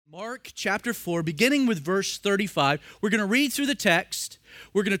Mark chapter 4, beginning with verse 35. We're going to read through the text.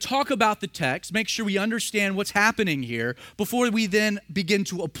 We're going to talk about the text, make sure we understand what's happening here before we then begin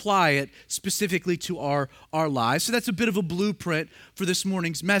to apply it specifically to our lives. So that's a bit of a blueprint for this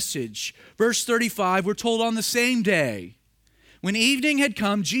morning's message. Verse 35, we're told on the same day, when evening had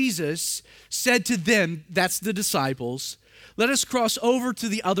come, Jesus said to them, that's the disciples, "Let us cross over to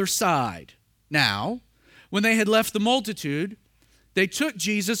the other side." Now, when they had left the multitude, they took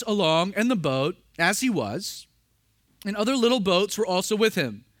Jesus along in the boat as he was, and other little boats were also with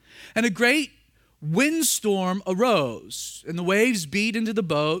him. And a great windstorm arose, and the waves beat into the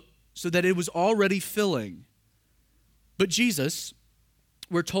boat so that it was already filling. But Jesus,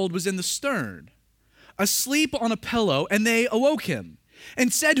 we're told, was in the stern, asleep on a pillow, and they awoke him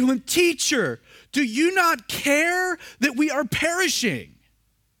and said to him, "Teacher, do you not care that we are perishing?"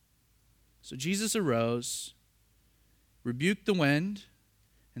 So Jesus arose, rebuked the wind,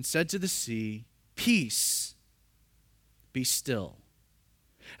 and said to the sea, "Peace, be still."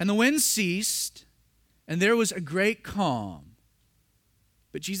 And the wind ceased, and there was a great calm.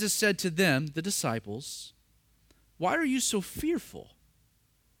 But Jesus said to them, the disciples, "Why are you so fearful?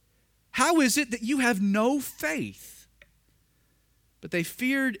 How is it that you have no faith?" But they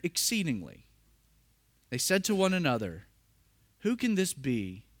feared exceedingly. They said to one another, "Who can this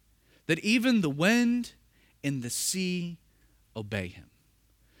be, that even the wind and the sea obey him?"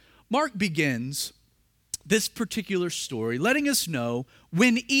 Mark begins this particular story letting us know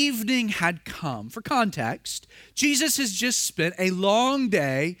when evening had come. For context, Jesus has just spent a long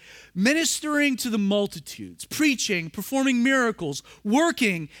day ministering to the multitudes, preaching, performing miracles,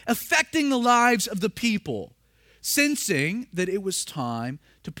 working, affecting the lives of the people, sensing that it was time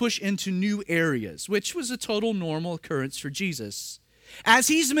to push into new areas, which was a total normal occurrence for Jesus. As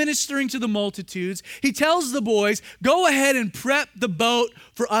he's ministering to the multitudes, he tells the boys, "Go ahead and prep the boat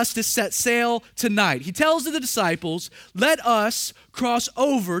for us to set sail tonight." He tells the disciples, "Let us cross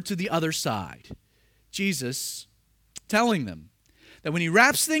over to the other side." Jesus telling them that when he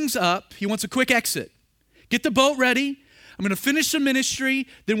wraps things up, he wants a quick exit. Get the boat ready. I'm going to finish the ministry,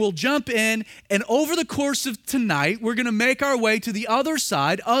 then we'll jump in, and over the course of tonight, we're going to make our way to the other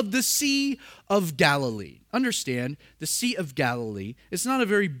side of the Sea of Galilee. Understand, the Sea of Galilee is not a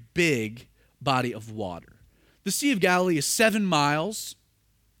very big body of water. The Sea of Galilee is 7 miles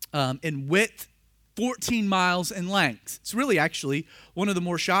in width, 14 miles in length. It's really actually one of the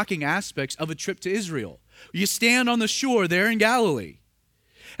more shocking aspects of a trip to Israel. You stand on the shore there in Galilee,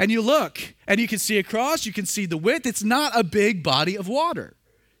 and you look, and you can see across, you can see the width. It's not a big body of water.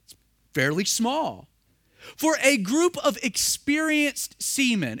 It's fairly small. For a group of experienced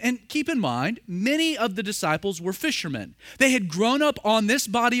seamen, and keep in mind, many of the disciples were fishermen. They had grown up on this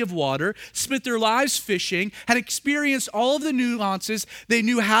body of water, spent their lives fishing, had experienced all of the nuances. They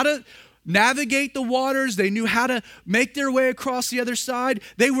knew how to navigate the waters. They knew how to make their way across the other side.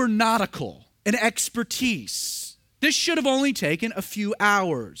 They were nautical and expertise. This should have only taken a few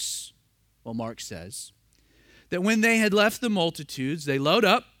hours. Well, Mark says that when they had left the multitudes, they load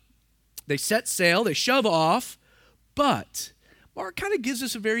up, they set sail, they shove off, but Mark kind of gives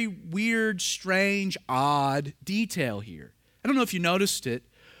us a very weird, strange, odd detail here. I don't know if you noticed it,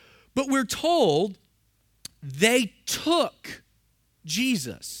 but we're told they took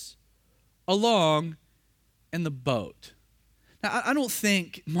Jesus along in the boat. Now, I don't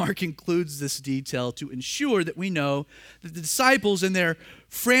think Mark includes this detail to ensure that we know that the disciples, in their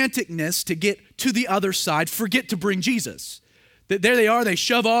franticness to get to the other side, forget to bring Jesus. That there they are, they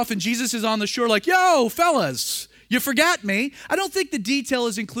shove off, and Jesus is on the shore like, "Yo, fellas, you forgot me." I don't think the detail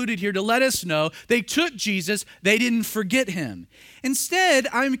is included here to let us know they took Jesus, they didn't forget him. Instead,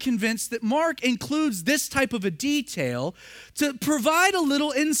 I'm convinced that Mark includes this type of a detail to provide a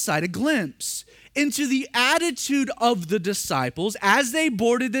little insight, a glimpse into the attitude of the disciples as they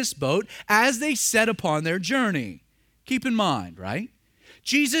boarded this boat, as they set upon their journey. Keep in mind, right?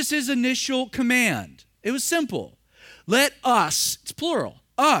 Jesus' initial command, it was simple. Let us, it's plural,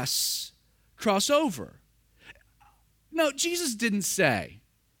 us, cross over. No, Jesus didn't say.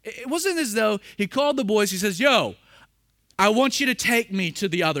 It wasn't as though he called the boys, he says, "Yo, I want you to take me to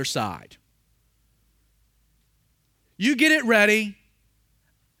the other side. You get it ready.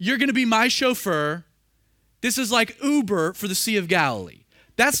 You're going to be my chauffeur. This is like Uber for the Sea of Galilee."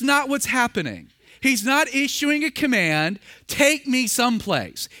 That's not what's happening. He's not issuing a command, "Take me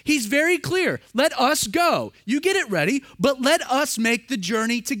someplace." He's very clear. Let us go. You get it ready, but let us make the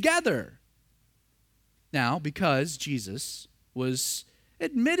journey together. Now, because Jesus was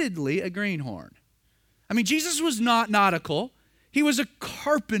admittedly a greenhorn. I mean, Jesus was not nautical. He was a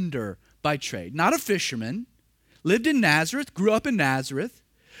carpenter by trade, not a fisherman. Lived in Nazareth, grew up in Nazareth.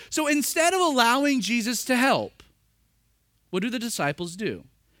 So instead of allowing Jesus to help, what do the disciples do?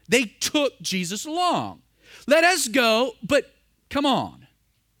 They took Jesus along. Let us go, but come on.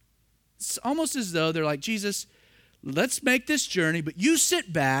 It's almost as though they're like, Jesus, let's make this journey, but you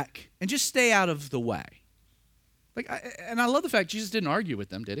sit back and just stay out of the way. And I love the fact Jesus didn't argue with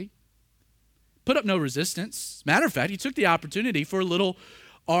them, did he? Put up no resistance. Matter of fact, he took the opportunity for a little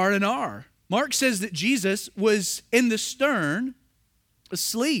R&R. Mark says that Jesus was in the stern,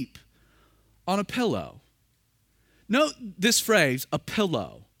 asleep on a pillow. Note this phrase, a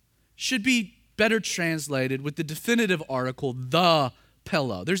pillow, should be better translated with the definitive article, the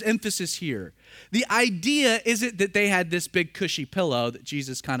pillow. There's emphasis here. The idea isn't that they had this big cushy pillow that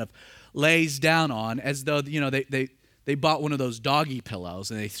Jesus kind of lays down on as though, they bought one of those doggy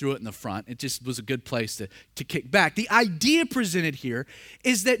pillows and they threw it in the front. It just was a good place to kick back. The idea presented here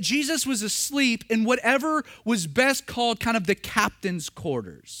is that Jesus was asleep in whatever was best called kind of the captain's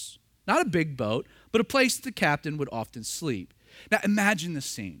quarters. Not a big boat, but a place the captain would often sleep. Now imagine the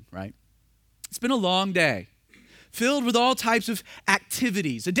scene, right? It's been a long day, filled with all types of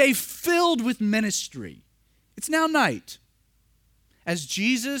activities, a day filled with ministry. It's now night. As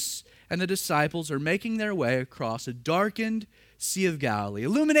Jesus and the disciples are making their way across a darkened Sea of Galilee,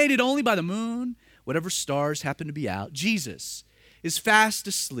 illuminated only by the moon, whatever stars happen to be out, Jesus is fast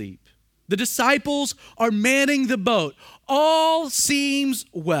asleep. The disciples are manning the boat. All seems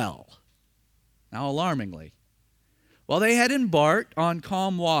well. Now, alarmingly, while they had embarked on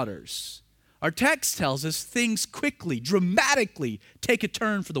calm waters, our text tells us things quickly, dramatically take a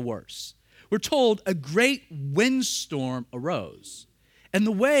turn for the worse. We're told a great windstorm arose, and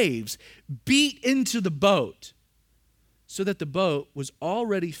the waves beat into the boat so that the boat was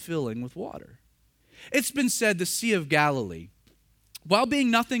already filling with water. It's been said the Sea of Galilee, while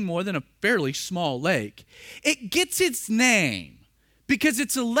being nothing more than a fairly small lake, it gets its name because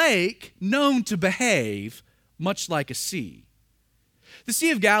it's a lake known to behave much like a sea. The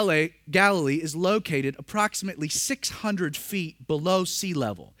Sea of Galilee is located approximately 600 feet below sea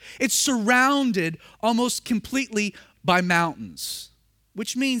level. It's surrounded almost completely by mountains,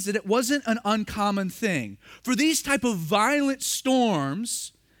 which means that it wasn't an uncommon thing for these type of violent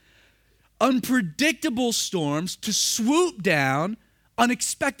storms, unpredictable storms, to swoop down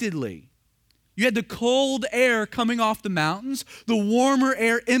unexpectedly. You had the cold air coming off the mountains, the warmer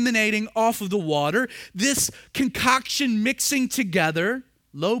air emanating off of the water, this concoction mixing together,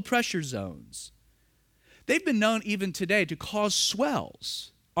 low pressure zones. They've been known even today to cause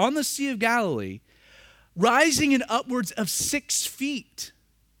swells on the Sea of Galilee, rising in upwards of 6 feet.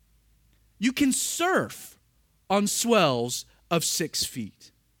 You can surf on swells of 6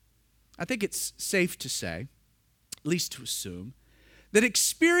 feet. I think it's safe to say, at least to assume, that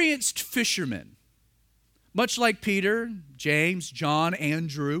experienced fishermen, much like Peter, James, John,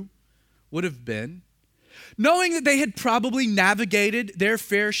 Andrew would have been, knowing that they had probably navigated their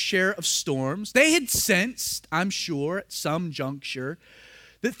fair share of storms, they had sensed, I'm sure, at some juncture,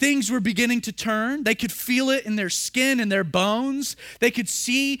 that things were beginning to turn. They could feel it in their skin and their bones. They could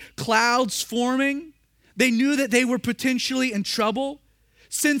see clouds forming. They knew that they were potentially in trouble,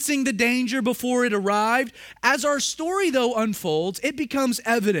 sensing the danger before it arrived. As our story, though, unfolds, it becomes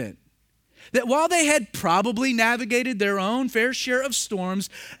evident that while they had probably navigated their own fair share of storms,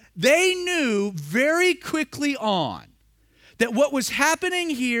 they knew very quickly on that what was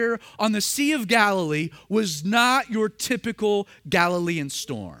happening here on the Sea of Galilee was not your typical Galilean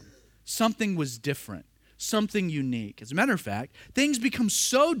storm. Something was different. Something unique. As a matter of fact, things become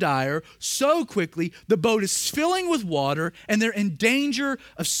so dire so quickly, the boat is filling with water and they're in danger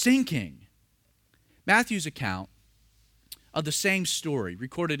of sinking. Matthew's account of the same story,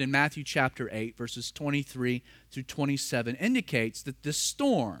 recorded in Matthew chapter 8, verses 23 through 27, indicates that the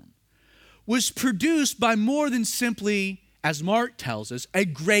storm was produced by more than simply, as Mark tells us, a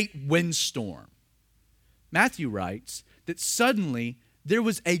great windstorm. Matthew writes that suddenly there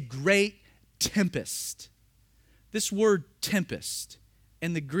was a great tempest. This word tempest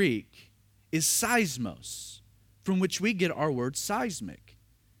in the Greek is seismos, from which we get our word seismic.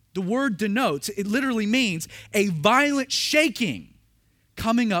 The word denotes, it literally means a violent shaking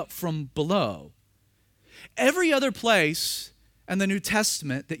coming up from below. Every other place in the New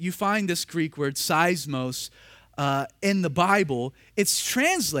Testament that you find this Greek word seismos in the Bible, it's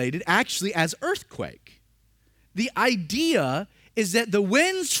translated actually as earthquake. The idea is that the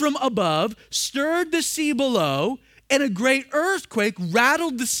winds from above stirred the sea below, and a great earthquake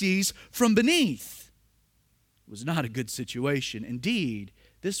rattled the seas from beneath. It was not a good situation. Indeed,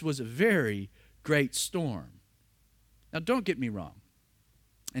 this was a very great storm. Now, don't get me wrong,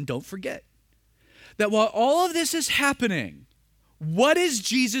 and don't forget that while all of this is happening, What is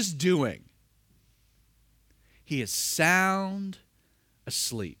Jesus doing? He is sound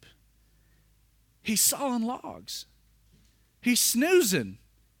asleep. He's sawing logs. He's snoozing,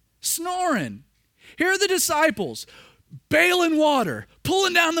 snoring. Here are the disciples, bailing water,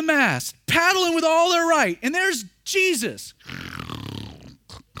 pulling down the mast, paddling with all their might. And there's Jesus.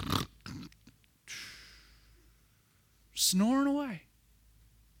 Snoring away.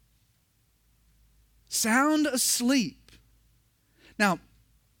 Sound asleep. Now,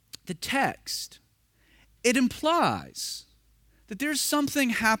 the text, it implies that there's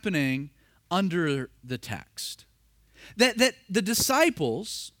something happening under the text. That the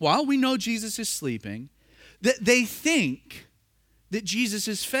disciples, while we know Jesus is sleeping, that they think that Jesus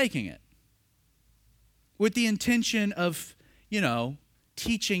is faking it with the intention of,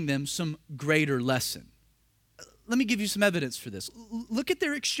 teaching them some greater lesson. Let me give you some evidence for this. Look at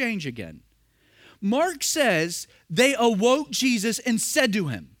their exchange again. Mark says they awoke Jesus and said to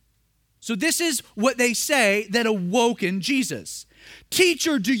him. So this is what they say that awoken Jesus.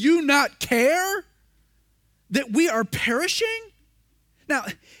 Teacher, do you not care that we are perishing? Now,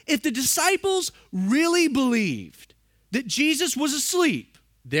 if the disciples really believed that Jesus was asleep,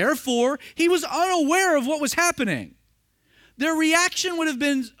 therefore he was unaware of what was happening, their reaction would have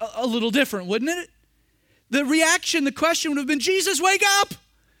been a little different, wouldn't it? The question would have been, Jesus, wake up!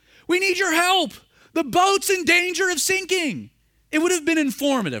 We need your help. The boat's in danger of sinking. It would have been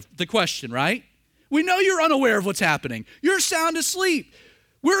informative, the question, right? We know you're unaware of what's happening. You're sound asleep.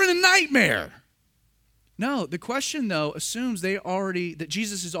 We're in a nightmare. No, the question, though, assumes that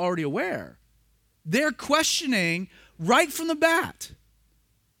Jesus is already aware. They're questioning right from the bat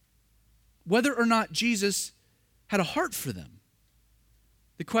whether or not Jesus had a heart for them.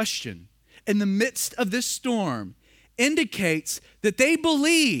 The question, in the midst of this storm, indicates that they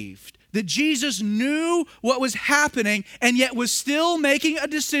believed that Jesus knew what was happening and yet was still making a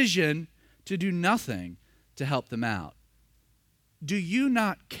decision to do nothing to help them out. Do you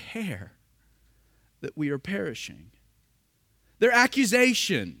not care that we are perishing? Their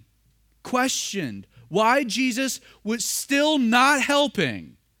accusation questioned why Jesus was still not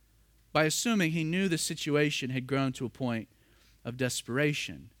helping by assuming he knew the situation had grown to a point of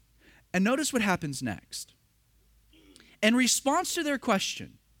desperation. And notice what happens next. In response to their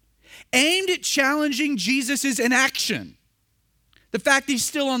question, aimed at challenging Jesus' inaction, the fact he's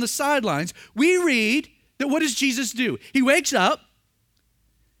still on the sidelines, we read that what does Jesus do? He wakes up.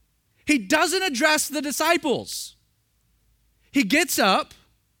 He doesn't address the disciples. He gets up,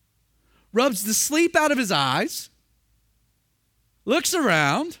 rubs the sleep out of his eyes, looks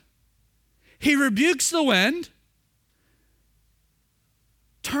around, he rebukes the wind,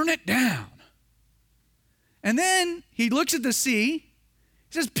 turn it down. And then he looks at the sea,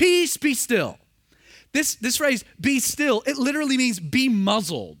 he says, peace, be still. This phrase, be still, it literally means be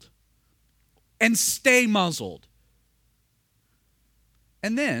muzzled and stay muzzled.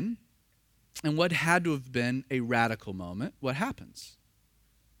 And then, in what had to have been a radical moment, what happens?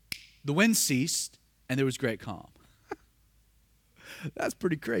 The wind ceased and there was great calm. That's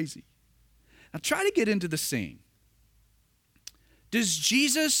pretty crazy. Now try to get into the scene. Does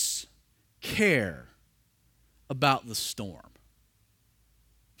Jesus care about the storm?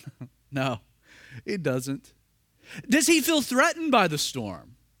 No, he doesn't. Does he feel threatened by the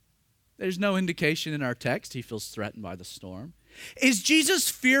storm? There's no indication in our text he feels threatened by the storm. Is Jesus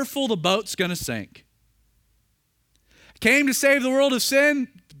fearful the boat's going to sink? Came to save the world of sin,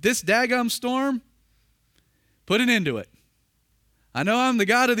 this daggum storm, put an end to it. I know I'm the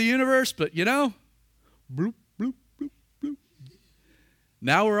God of the universe, but bloop, bloop, bloop, bloop.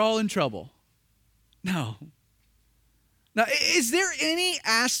 Now we're all in trouble. No. Now, is there any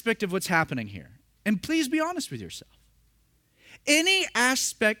aspect of what's happening here? And please be honest with yourself. Any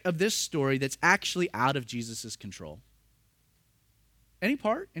aspect of this story that's actually out of Jesus' control? Any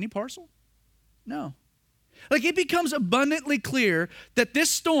part? Any parcel? No. Like, it becomes abundantly clear that this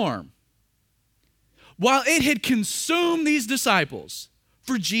storm, while it had consumed these disciples,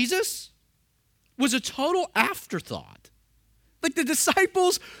 for Jesus was a total afterthought. Like, the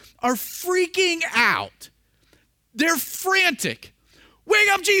disciples are freaking out. They're frantic. Wake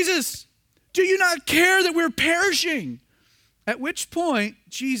up, Jesus! Do you not care that we're perishing? At which point,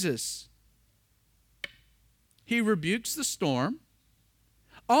 Jesus, he rebukes the storm,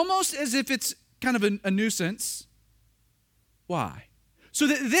 almost as if it's kind of a nuisance. Why? So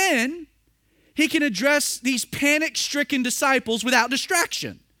that then he can address these panic-stricken disciples without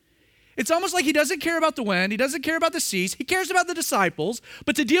distraction. It's almost like he doesn't care about the wind, he doesn't care about the seas, he cares about the disciples,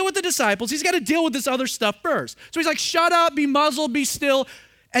 but to deal with the disciples, he's got to deal with this other stuff first. So he's like, shut up, be muzzled, be still.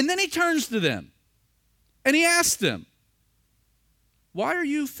 And then he turns to them and he asks them, why are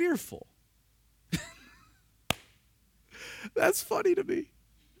you fearful? That's funny to me.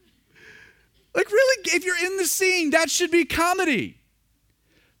 Like, really, if you're in the scene, that should be comedy.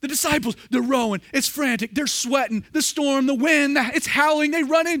 The disciples, they're rowing. It's frantic. They're sweating. The storm, the wind, it's howling. They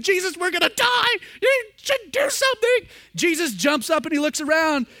run in. Jesus, we're going to die. You should do something. Jesus jumps up and he looks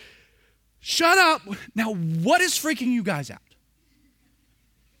around. Shut up. Now, what is freaking you guys out?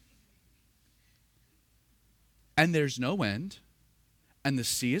 And there's no wind, and the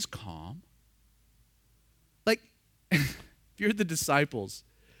sea is calm. Like, if you're the disciples,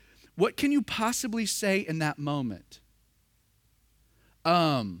 what can you possibly say in that moment?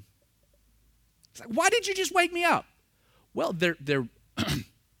 It's like, why did you just wake me up? Well, there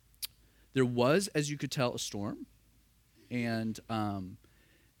was, as you could tell, a storm, and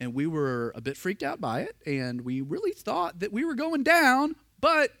we were a bit freaked out by it, and we really thought that we were going down,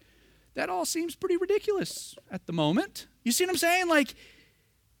 but that all seems pretty ridiculous at the moment. You see what I'm saying? Like,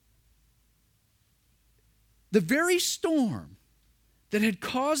 the very storm that had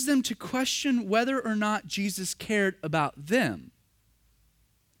caused them to question whether or not Jesus cared about them.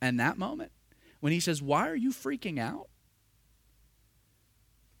 And that moment, when he says, why are you freaking out?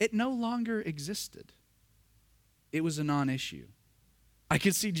 It no longer existed. It was a non-issue. I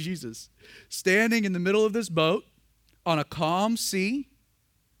could see Jesus standing in the middle of this boat on a calm sea,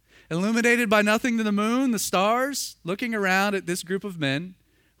 illuminated by nothing but the moon, the stars, looking around at this group of men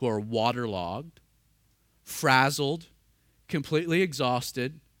who are waterlogged, frazzled, completely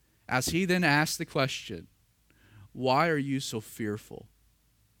exhausted, as he then asks the question, why are you so fearful?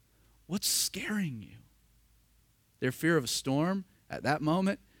 What's scaring you? Their fear of a storm at that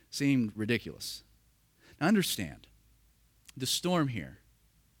moment seemed ridiculous. Now understand, the storm here,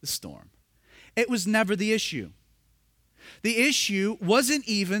 it was never the issue. The issue wasn't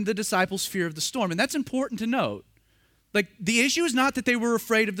even the disciples' fear of the storm, and that's important to note. Like, the issue is not that they were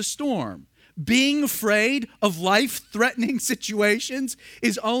afraid of the storm. Being afraid of life-threatening situations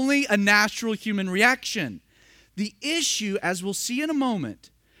is only a natural human reaction. The issue, as we'll see in a moment,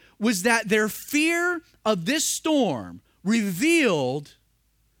 was that their fear of this storm revealed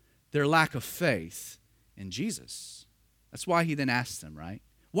their lack of faith in Jesus. That's why he then asks them, right?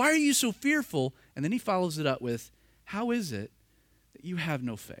 Why are you so fearful? And then he follows it up with, how is it that you have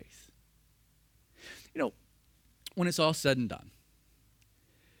no faith? You know, when it's all said and done,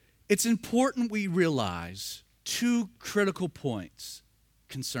 it's important we realize two critical points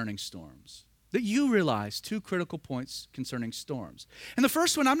concerning storms. That you realize two critical points concerning storms. And the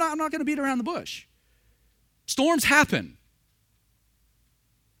first one, I'm not going to beat around the bush. Storms happen.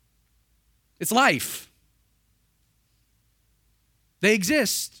 It's life. They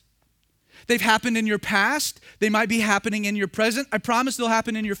exist. They've happened in your past. They might be happening in your present. I promise they'll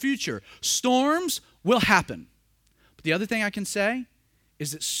happen in your future. Storms will happen. But the other thing I can say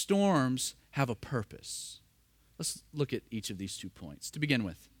is that storms have a purpose. Let's look at each of these 2 points. To begin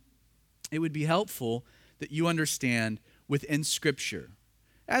with, it would be helpful that you understand within Scripture,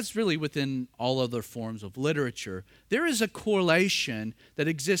 as really within all other forms of literature, there is a correlation that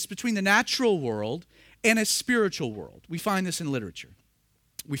exists between the natural world and a spiritual world. We find this in literature.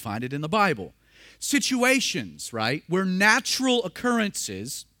 We find it in the Bible. Situations, right, where natural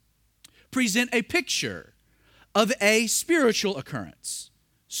occurrences present a picture of a spiritual occurrence.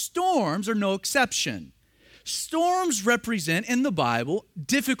 Storms are no exception. Storms represent, in the Bible,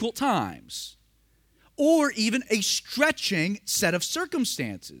 difficult times, or even a stretching set of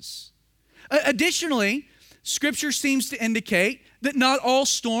circumstances. Additionally, Scripture seems to indicate that not all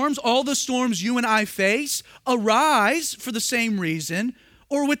storms, all the storms you and I face, arise for the same reason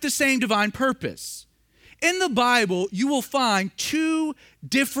or with the same divine purpose. In the Bible, you will find 2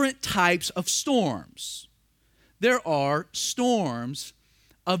 different types of storms. There are storms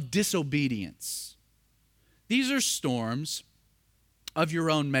of disobedience. These are storms of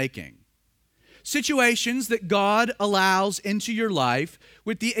your own making. Situations that God allows into your life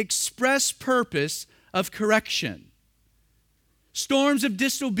with the express purpose of correction. Storms of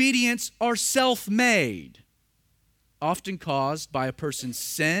disobedience are self-made, often caused by a person's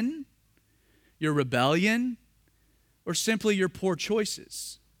sin, your rebellion, or simply your poor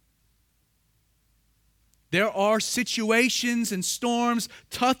choices. There are situations and storms,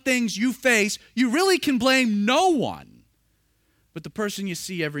 tough things you face. You really can blame no one but the person you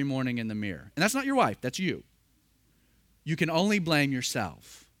see every morning in the mirror. And that's not your wife, that's you. You can only blame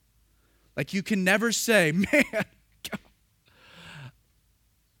yourself. Like, you can never say, man,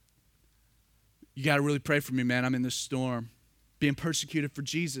 you got to really pray for me, man. I'm in this storm, being persecuted for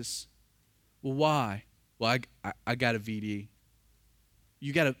Jesus. Well, why? Well, I got a VD.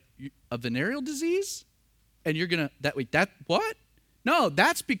 You got a venereal disease? And you're going to, what? No,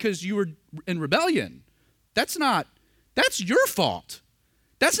 that's because you were in rebellion. That's your fault.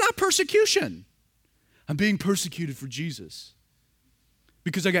 That's not persecution. I'm being persecuted for Jesus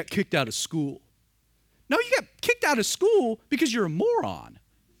because I got kicked out of school. No, you got kicked out of school because you're a moron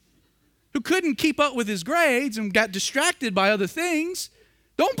who couldn't keep up with his grades and got distracted by other things.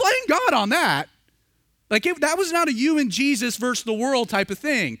 Don't blame God on that. That was not a you and Jesus versus the world type of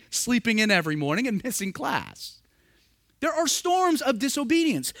thing, sleeping in every morning and missing class. There are storms of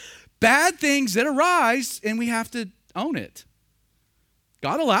disobedience, bad things that arise, and we have to own it.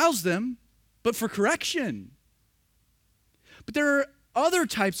 God allows them, but for correction. But there are other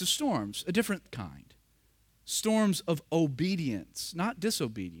types of storms, a different kind. Storms of obedience, not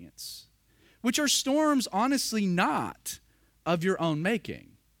disobedience, which are storms, honestly, not of your own making.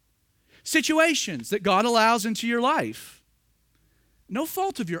 Situations that God allows into your life, no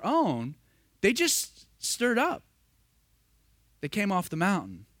fault of your own, they just stirred up. They came off the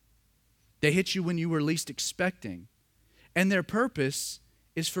mountain. They hit you when you were least expecting. And their purpose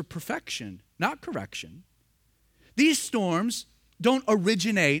is for perfection, not correction. These storms don't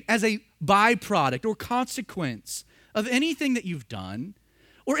originate as a byproduct or consequence of anything that you've done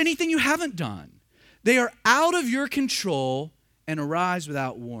or anything you haven't done. They are out of your control and arise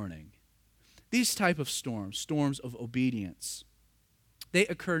without warning. These type of storms, storms of obedience, they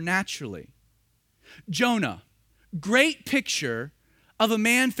occur naturally. Jonah, great picture of a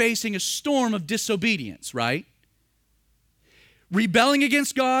man facing a storm of disobedience, right? Rebelling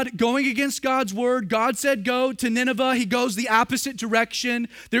against God, going against God's word. God said go to Nineveh. He goes the opposite direction.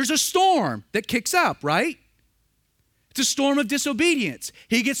 There's a storm that kicks up, right? It's a storm of disobedience.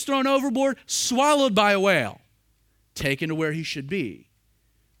 He gets thrown overboard, swallowed by a whale, taken to where he should be.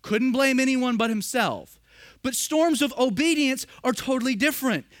 Couldn't blame anyone but himself. But storms of obedience are totally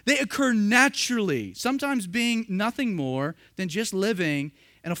different. They occur naturally, sometimes being nothing more than just living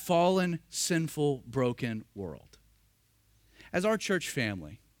in a fallen, sinful, broken world. As our church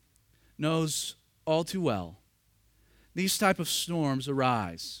family knows all too well, these type of storms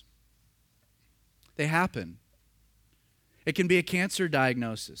arise. They happen. It can be a cancer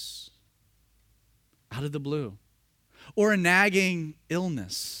diagnosis out of the blue, or a nagging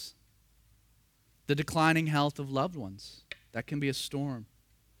illness, the declining health of loved ones. That can be a storm.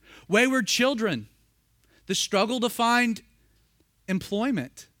 Wayward children, the struggle to find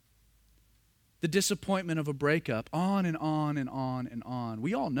employment, the disappointment of a breakup, on and on and on and on.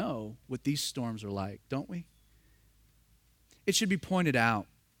 We all know what these storms are like, don't we? It should be pointed out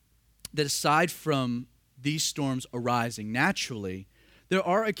that aside from these storms arising naturally, there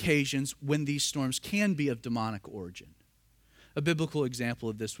are occasions when these storms can be of demonic origin. A biblical example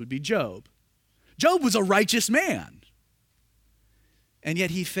of this would be Job. Job was a righteous man, and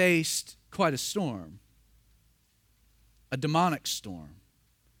yet he faced quite a storm, a demonic storm,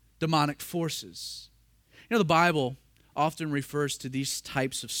 demonic forces. You know, the Bible often refers to these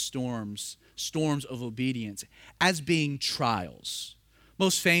types of storms, storms of obedience, as being trials.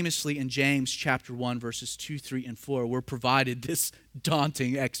 Most famously in James chapter 1, verses 2, 3, and 4, we're provided this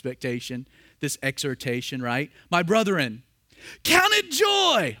daunting expectation, this exhortation, right? My brethren, count it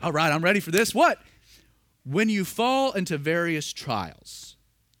joy. All right, I'm ready for this. What? When you fall into various trials.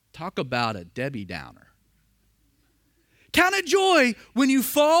 Talk about a Debbie Downer. Count it joy when you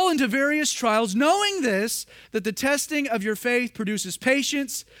fall into various trials, knowing this, that the testing of your faith produces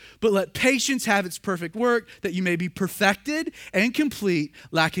patience, but let patience have its perfect work, that you may be perfected and complete,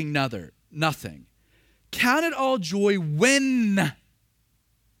 lacking nothing. Count it all joy when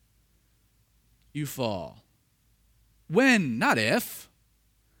you fall. When, not if.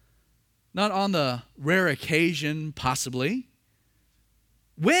 Not on the rare occasion, possibly.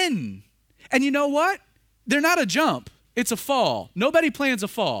 When. And you know what? They're not a jump. It's a fall. Nobody plans a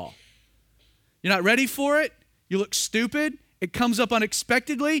fall. You're not ready for it. You look stupid. It comes up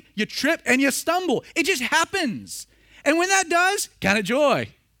unexpectedly. You trip and you stumble. It just happens. And when that does, count it joy.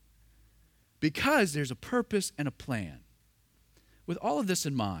 Because there's a purpose and a plan. With all of this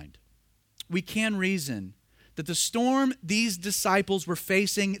in mind, we can reason that the storm these disciples were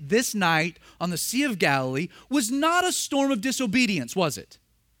facing this night on the Sea of Galilee was not a storm of disobedience, was it?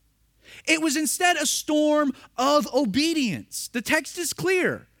 It was instead a storm of obedience. The text is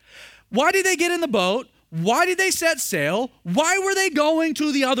clear. Why did they get in the boat? Why did they set sail? Why were they going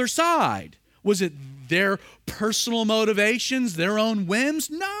to the other side? Was it their personal motivations, their own whims?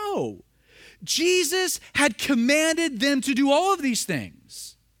 No. Jesus had commanded them to do all of these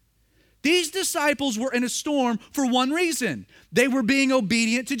things. These disciples were in a storm for one reason. They were being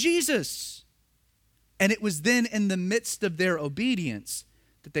obedient to Jesus. And it was then in the midst of their obedience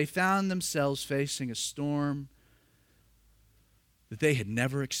that they found themselves facing a storm that they had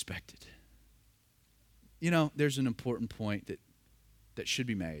never expected. You know, there's an important point that should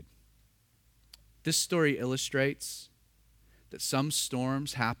be made. This story illustrates that some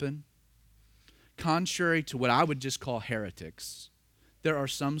storms happen contrary to what I would just call heretics. There are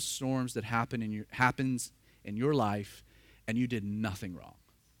some storms that happens in your life and you did nothing wrong.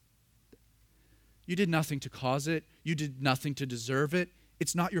 You did nothing to cause it. You did nothing to deserve it.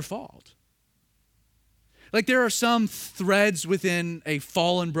 It's not your fault. Like there are some threads within a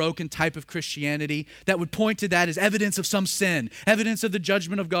fallen, broken type of Christianity that would point to that as evidence of some sin, evidence of the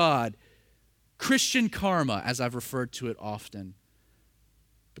judgment of God. Christian karma, as I've referred to it often.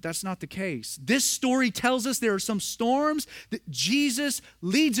 But that's not the case. This story tells us there are some storms that Jesus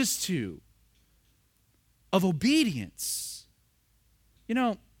leads us to of obedience. You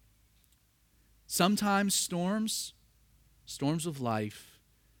know, sometimes storms of life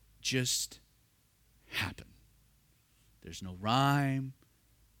just happen. There's no rhyme.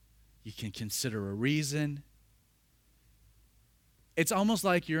 You can consider a reason. It's almost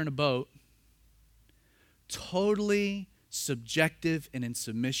like you're in a boat, totally subjective and in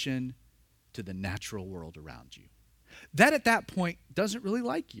submission to the natural world around you. That at that point doesn't really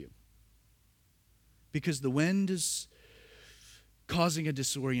like you because the wind is causing a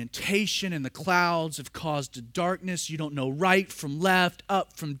disorientation and the clouds have caused a darkness. You don't know right from left,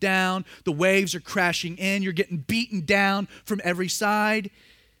 up from down. The waves are crashing in. You're getting beaten down from every side.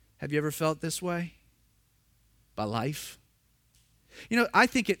 Have you ever felt this way by life? You know, I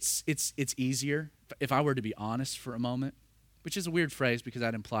think it's easier if I were to be honest for a moment, which is a weird phrase because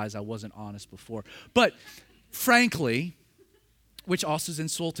that implies I wasn't honest before. But frankly, which also is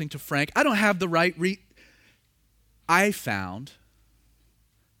insulting to Frank, I don't have the right I found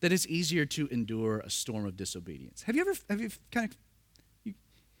that it's easier to endure a storm of disobedience. Have you kind of, you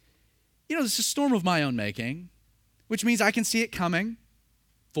know, this is a storm of my own making, which means I can see it coming,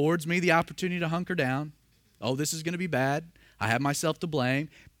 affords me the opportunity to hunker down. Oh, this is going to be bad. I have myself to blame.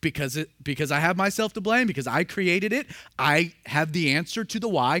 Because I have myself to blame, because I created it, I have the answer to the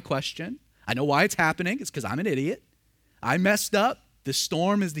why question. I know why it's happening. It's because I'm an idiot. I messed up. The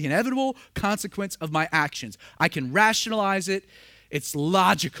storm is the inevitable consequence of my actions. I can rationalize it. It's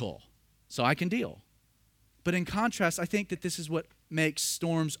logical, so I can deal. But in contrast, I think that this is what makes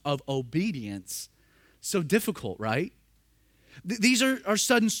storms of obedience so difficult, right? These are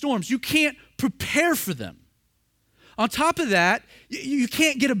sudden storms. You can't prepare for them. On top of that, you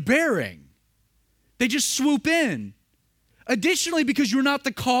can't get a bearing. They just swoop in. Additionally, because you're not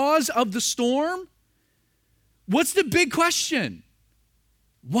the cause of the storm, what's the big question?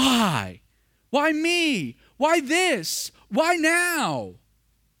 Why? Why me? Why this? Why now?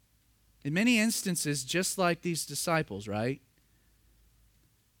 In many instances, just like these disciples, right?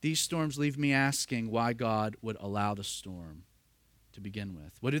 These storms leave me asking why God would allow the storm to begin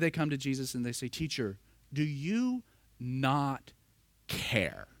with. What do they come to Jesus and they say, "Teacher, do you not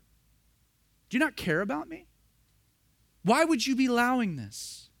care? Do you not care about me? Why would you be allowing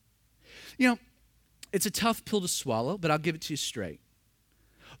this?" You know, it's a tough pill to swallow, but I'll give it to you straight.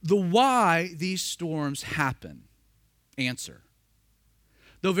 The why these storms happen, answer.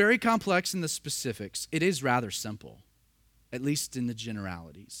 Though very complex in the specifics, it is rather simple, at least in the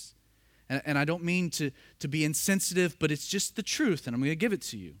generalities. And I don't mean to be insensitive, but it's just the truth, and I'm going to give it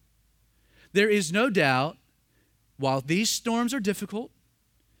to you. There is no doubt, while these storms are difficult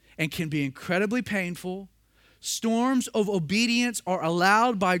and can be incredibly painful, storms of obedience are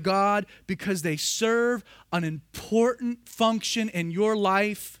allowed by God because they serve an important function in your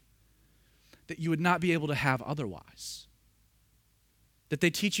life that you would not be able to have otherwise. That they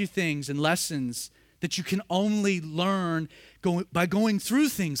teach you things and lessons that you can only learn by going through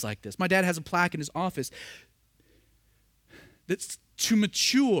things like this. My dad has a plaque in his office that's to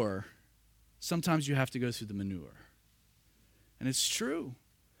mature, sometimes you have to go through the manure. And it's true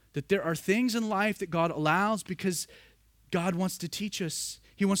that there are things in life that God allows because God wants to teach us.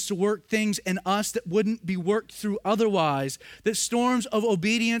 He wants to work things in us that wouldn't be worked through otherwise. That storms of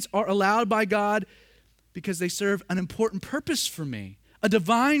obedience are allowed by God because they serve an important purpose for me, a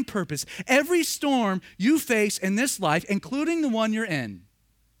divine purpose. Every storm you face in this life, including the one you're in,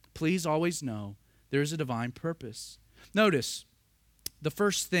 please always know there is a divine purpose. Notice the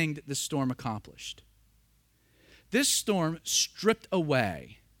first thing that this storm accomplished. This storm stripped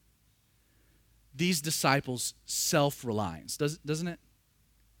away these disciples' self-reliance, doesn't it?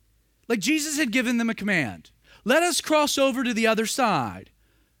 Like Jesus had given them a command. Let us cross over to the other side.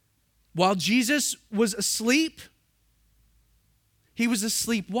 While Jesus was asleep, he was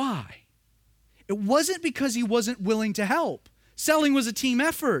asleep. Why? It wasn't because he wasn't willing to help. Selling was a team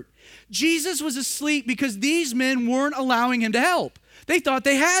effort. Jesus was asleep because these men weren't allowing him to help. They thought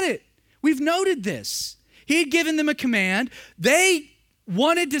they had it. We've noted this. He had given them a command. They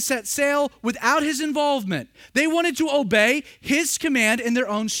wanted to set sail without his involvement. They wanted to obey his command in their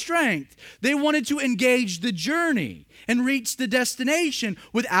own strength. They wanted to engage the journey and reach the destination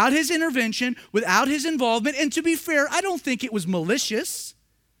without his intervention, without his involvement. And to be fair, I don't think it was malicious.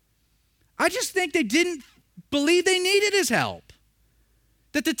 I just think they didn't believe they needed his help,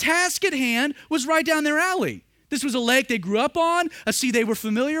 that the task at hand was right down their alley. This was a lake they grew up on, a sea they were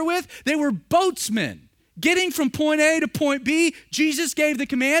familiar with. They were boatsmen getting from point A to point B. Jesus gave the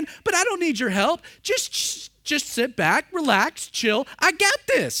command, but I don't need your help. Just sit back, relax, chill. I got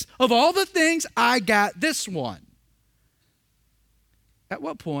this. Of all the things, I got this one. At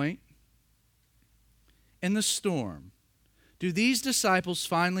what point in the storm do these disciples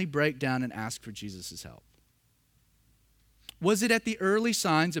finally break down and ask for Jesus' help? Was it at the early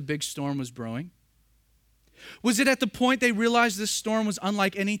signs a big storm was brewing? Was it at the point they realized this storm was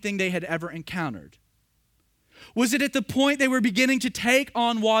unlike anything they had ever encountered? Was it at the point they were beginning to take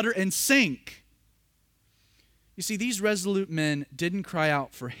on water and sink? You see, these resolute men didn't cry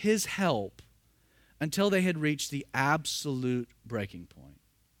out for his help until they had reached the absolute breaking point.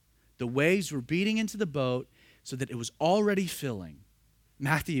 The waves were beating into the boat so that it was already filling.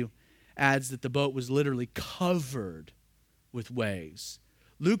 Matthew adds that the boat was literally covered with waves.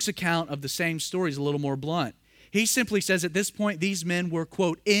 Luke's account of the same story is a little more blunt. He simply says at this point, these men were,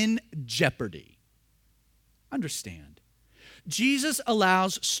 quote, in jeopardy. Understand, Jesus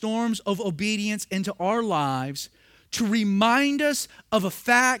allows storms of obedience into our lives to remind us of a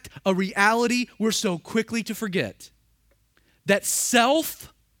fact, a reality we're so quickly to forget. That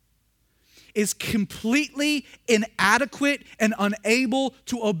self is completely inadequate and unable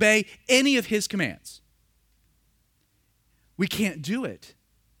to obey any of his commands. We can't do it.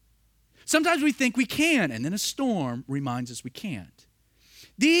 Sometimes we think we can, and then a storm reminds us we can't.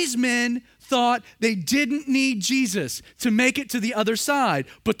 These men thought they didn't need Jesus to make it to the other side,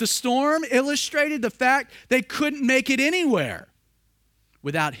 but the storm illustrated the fact they couldn't make it anywhere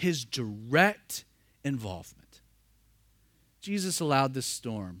without his direct involvement. Jesus allowed this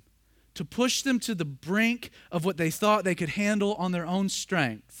storm to push them to the brink of what they thought they could handle on their own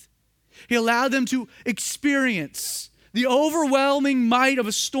strength. He allowed them to experience the overwhelming might of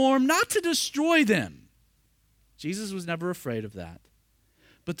a storm, not to destroy them. Jesus was never afraid of that,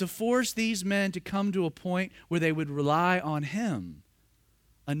 but to force these men to come to a point where they would rely on him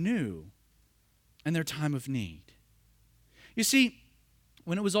anew in their time of need. You see,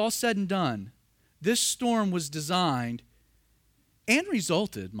 when it was all said and done, this storm was designed and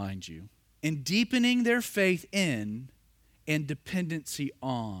resulted, mind you, in deepening their faith in and dependency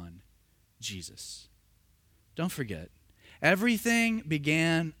on Jesus. Don't forget, everything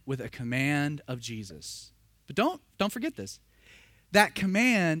began with a command of Jesus. But don't forget this. That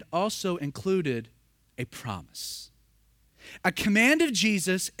command also included a promise. A command of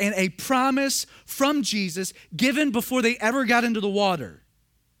Jesus and a promise from Jesus given before they ever got into the water.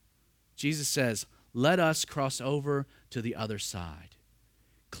 Jesus says, "Let us cross over to the other side."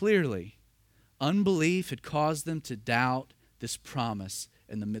 Clearly, unbelief had caused them to doubt this promise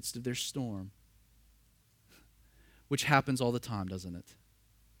in the midst of their storm, which happens all the time, doesn't it?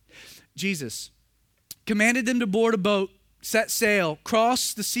 Jesus commanded them to board a boat, set sail,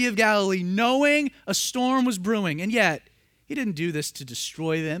 cross the Sea of Galilee, knowing a storm was brewing. And yet, he didn't do this to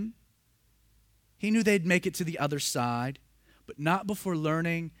destroy them. He knew they'd make it to the other side, but not before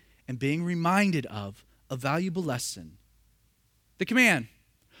learning and being reminded of a valuable lesson. The command,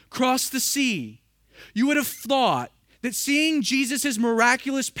 cross the sea. You would have thought that seeing Jesus'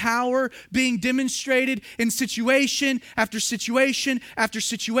 miraculous power being demonstrated in situation after situation after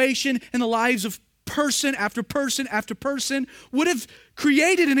situation in the lives of person after person after person would have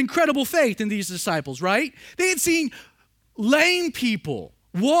created an incredible faith in these disciples, right? They had seen lame people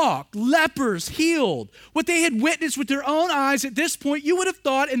walk, lepers healed. What they had witnessed with their own eyes at this point, you would have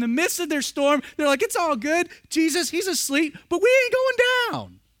thought in the midst of their storm, they're like, it's all good. Jesus, he's asleep, but we ain't going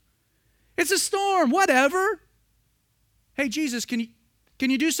down. It's a storm, whatever. Hey, Jesus, can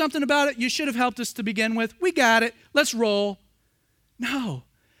you do something about it? You should have helped us to begin with. We got it. Let's roll. No.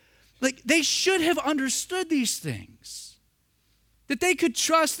 They should have understood these things. That they could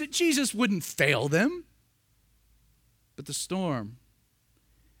trust that Jesus wouldn't fail them. But the storm,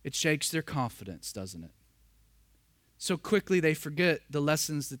 it shakes their confidence, doesn't it? So quickly they forget the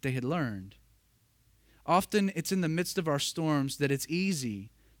lessons that they had learned. Often it's in the midst of our storms that it's easy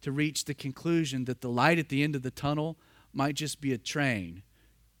to reach the conclusion that the light at the end of the tunnel might just be a train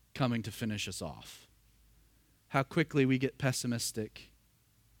coming to finish us off. How quickly we get pessimistic.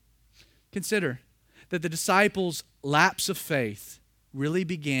 Consider that the disciples' lapse of faith really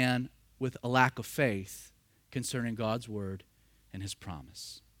began with a lack of faith concerning God's word and his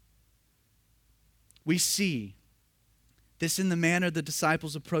promise. We see this in the manner the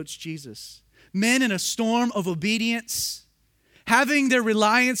disciples approached Jesus. Men in a storm of obedience, having their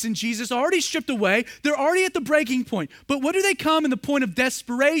reliance in Jesus already stripped away. They're already at the breaking point. But what do they come in the point of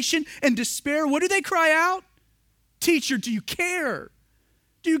desperation and despair? What do they cry out? Teacher, do you care?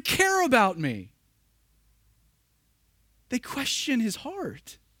 Do you care about me? They question his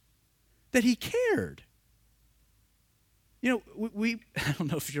heart, that he cared. You know, I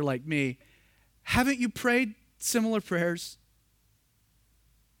don't know if you're like me, haven't you prayed similar prayers?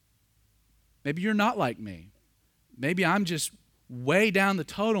 Maybe you're not like me. Maybe I'm just way down the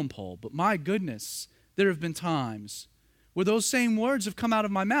totem pole, but my goodness, there have been times where those same words have come out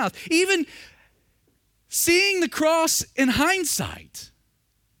of my mouth. Even seeing the cross in hindsight,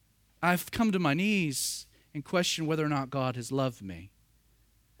 I've come to my knees and questioned whether or not God has loved me.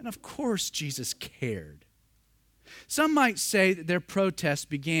 And of course, Jesus cared. Some might say that their protest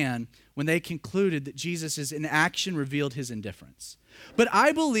began when they concluded that Jesus' inaction revealed his indifference. But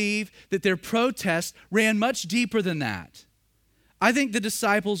I believe that their protest ran much deeper than that. I think the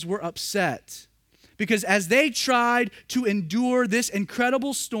disciples were upset because as they tried to endure this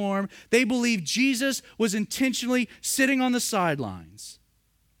incredible storm, they believed Jesus was intentionally sitting on the sidelines.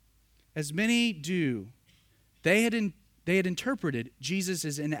 As many do, they had interpreted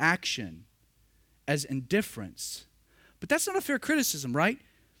Jesus' inaction as indifference. But that's not a fair criticism, right?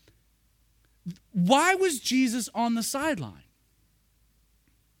 Why was Jesus on the sideline?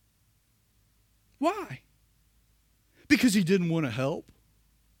 Why? Because he didn't want to help?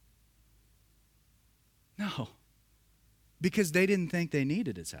 No. Because they didn't think they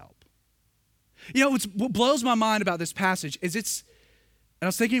needed his help. You know, what blows my mind about this passage is and I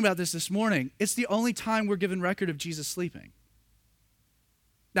was thinking about this morning, it's the only time we're given record of Jesus sleeping.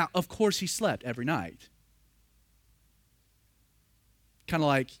 Now, of course, he slept every night. Kind of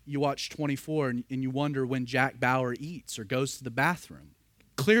like you watch 24 and you wonder when Jack Bauer eats or goes to the bathroom.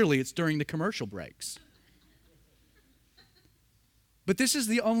 Clearly, it's during the commercial breaks. But this is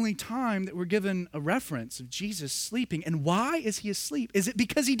the only time that we're given a reference of Jesus sleeping. And why is he asleep? Is it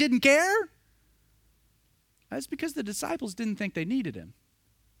because he didn't care? It's because the disciples didn't think they needed him.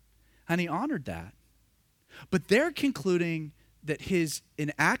 And he honored that. But they're concluding that his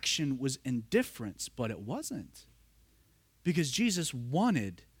inaction was indifference, but it wasn't. Because Jesus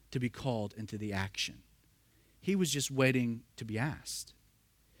wanted to be called into the action. He was just waiting to be asked.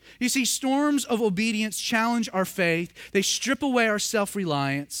 You see, storms of obedience challenge our faith. They strip away our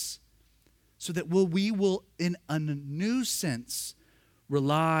self-reliance so that we will, in a new sense,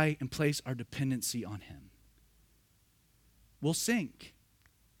 rely and place our dependency on him. We'll sink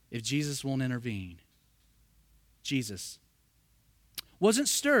if Jesus won't intervene. Jesus wasn't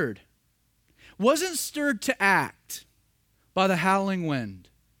stirred to act by the howling wind,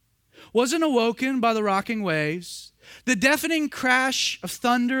 wasn't awoken by the rocking waves. The deafening crash of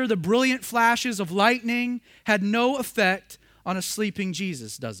thunder, the brilliant flashes of lightning had no effect on a sleeping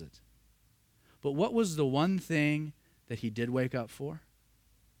Jesus, does it? But what was the one thing that he did wake up for?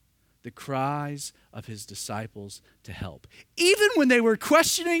 The cries of his disciples to help. Even when they were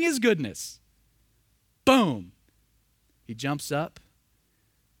questioning his goodness, boom, he jumps up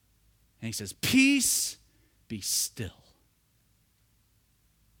and he says, "Peace, be still."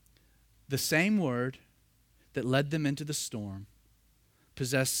 The same word that led them into the storm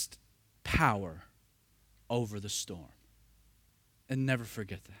possessed power over the storm. And never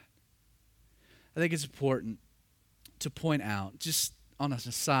forget that. I think it's important to point out, just on an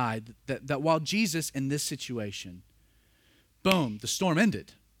aside, that while Jesus in this situation, boom, the storm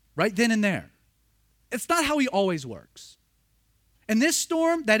ended right then and there. It's not how he always works. In this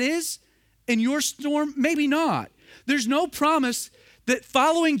storm, that is, in your storm, maybe not. There's no promise that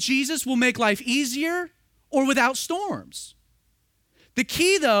following Jesus will make life easier or without storms. The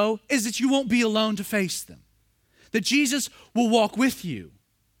key, though, is that you won't be alone to face them. That Jesus will walk with you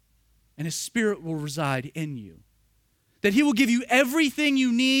and his Spirit will reside in you. That he will give you everything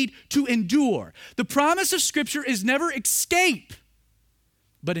you need to endure. The promise of Scripture is never escape,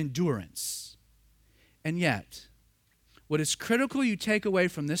 but endurance. And yet, what is critical you take away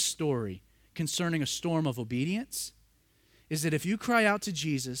from this story concerning a storm of obedience is that if you cry out to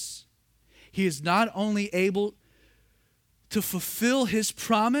Jesus, he is not only able to fulfill his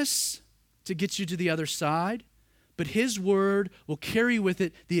promise to get you to the other side, but his word will carry with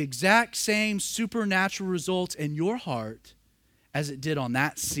it the exact same supernatural results in your heart as it did on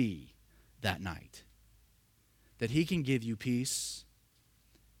that sea that night. That he can give you peace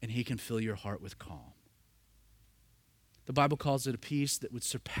and he can fill your heart with calm. The Bible calls it a peace that would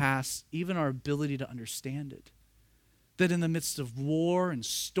surpass even our ability to understand it. That in the midst of war and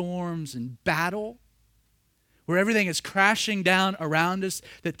storms and battle, where everything is crashing down around us,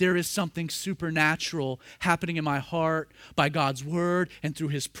 that there is something supernatural happening in my heart by God's word and through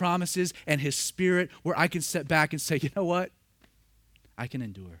his promises and his spirit, where I can step back and say, you know what? I can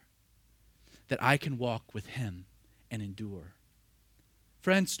endure. That I can walk with him and endure.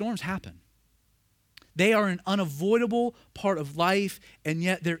 Friends, storms happen. They are an unavoidable part of life, and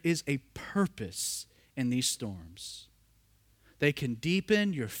yet there is a purpose in these storms. They can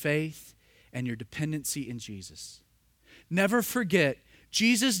deepen your faith and your dependency in Jesus. Never forget,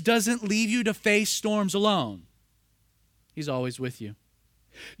 Jesus doesn't leave you to face storms alone. He's always with you.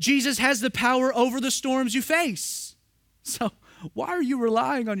 Jesus has the power over the storms you face. So why are you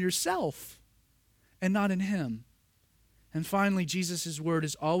relying on yourself and not in him? And finally, Jesus' word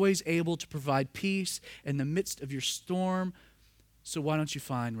is always able to provide peace in the midst of your storm. So why don't you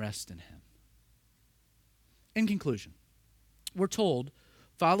find rest in him? In conclusion, we're told,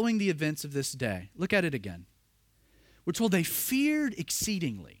 following the events of this day, look at it again. We're told they feared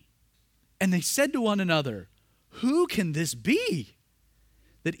exceedingly, and they said to one another, who can this be,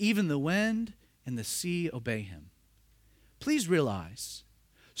 that even the wind and the sea obey him? Please realize,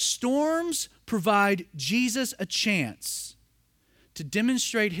 storms provide Jesus a chance to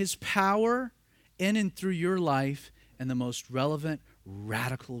demonstrate his power in and through your life in the most relevant,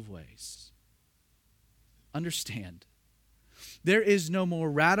 radical of ways. Understand, there is no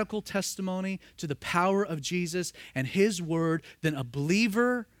more radical testimony to the power of Jesus and his word than a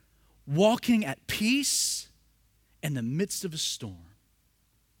believer walking at peace in the midst of a storm.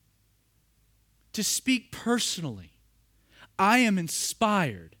 To speak personally, I am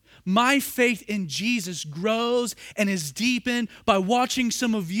inspired. My faith in Jesus grows and is deepened by watching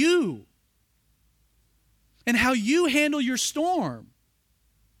some of you and how you handle your storm.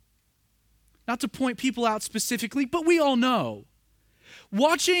 Not to point people out specifically, but we all know.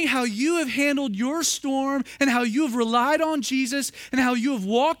 Watching how you have handled your storm and how you have relied on Jesus and how you have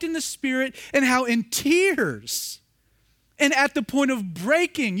walked in the Spirit and how in tears and at the point of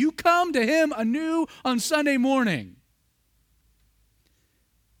breaking, you come to him anew on Sunday morning.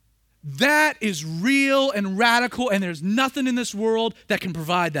 That is real and radical, and there's nothing in this world that can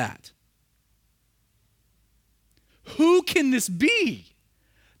provide that. Who can this be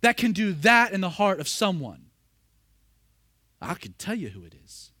that can do that in the heart of someone? I can tell you who it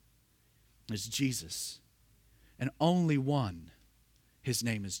is. It's Jesus. And only one. His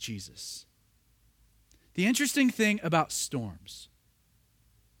name is Jesus. The interesting thing about storms,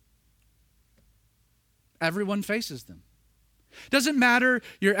 everyone faces them. Doesn't matter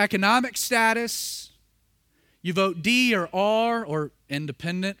your economic status, you vote D or R or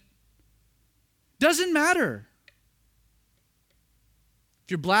independent. Doesn't matter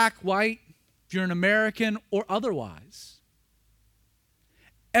if you're black, white, if you're an American or otherwise.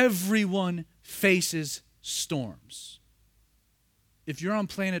 Everyone faces storms. If you're on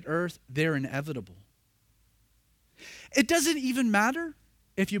planet Earth, they're inevitable. It doesn't even matter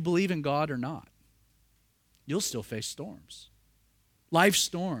if you believe in God or not. You'll still face storms. Life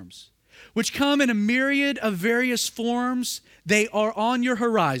storms, which come in a myriad of various forms. They are on your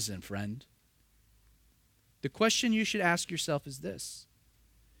horizon, friend. The question you should ask yourself is this: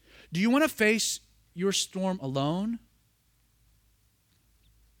 do you want to face your storm alone?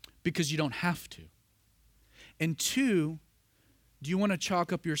 Because you don't have to. And two, do you want to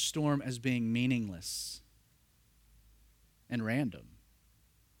chalk up your storm as being meaningless and random?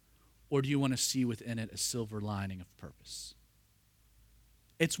 Or do you want to see within it a silver lining of purpose?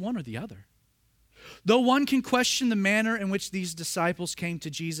 It's one or the other. Though one can question the manner in which these disciples came to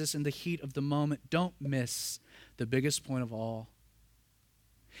Jesus in the heat of the moment, don't miss the biggest point of all.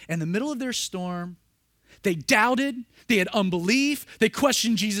 In the middle of their storm, they doubted, they had unbelief, they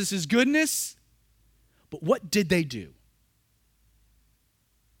questioned Jesus' goodness. But what did they do?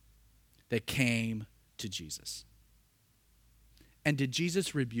 They came to Jesus. And did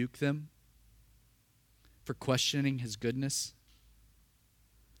Jesus rebuke them for questioning his goodness?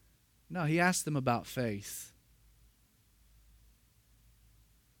 No, he asked them about faith.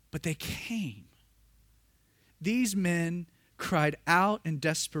 But they came. These men cried out in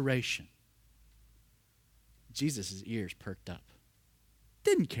desperation. Jesus' ears perked up.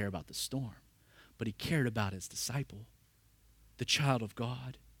 Didn't care about the storm, but he cared about his disciple, the child of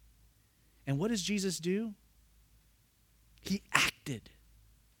God. And what does Jesus do? He acted.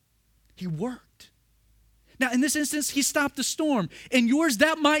 He worked. Now, in this instance, he stopped the storm. In yours,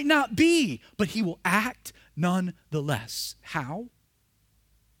 that might not be, but he will act nonetheless. How?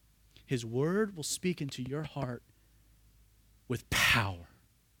 His word will speak into your heart with power.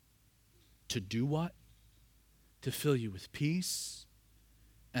 To do what? To fill you with peace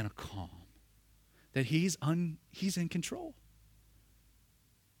and a calm. That he's in control.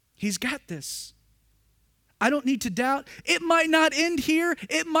 He's got this. I don't need to doubt. It might not end here.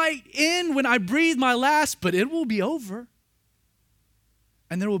 It might end when I breathe my last, but it will be over.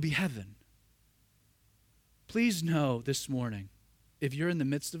 And there will be heaven. Please know this morning, if you're in the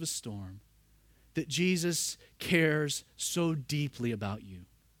midst of a storm, that Jesus cares so deeply about you.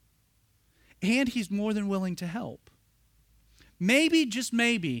 And he's more than willing to help. Maybe, just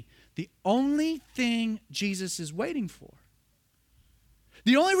maybe, the only thing Jesus is waiting for,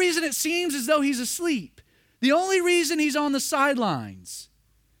 the only reason it seems as though he's asleep, the only reason he's on the sidelines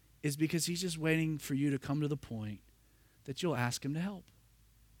is because he's just waiting for you to come to the point that you'll ask him to help.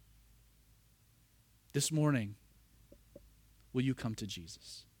 This morning, will you come to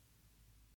Jesus?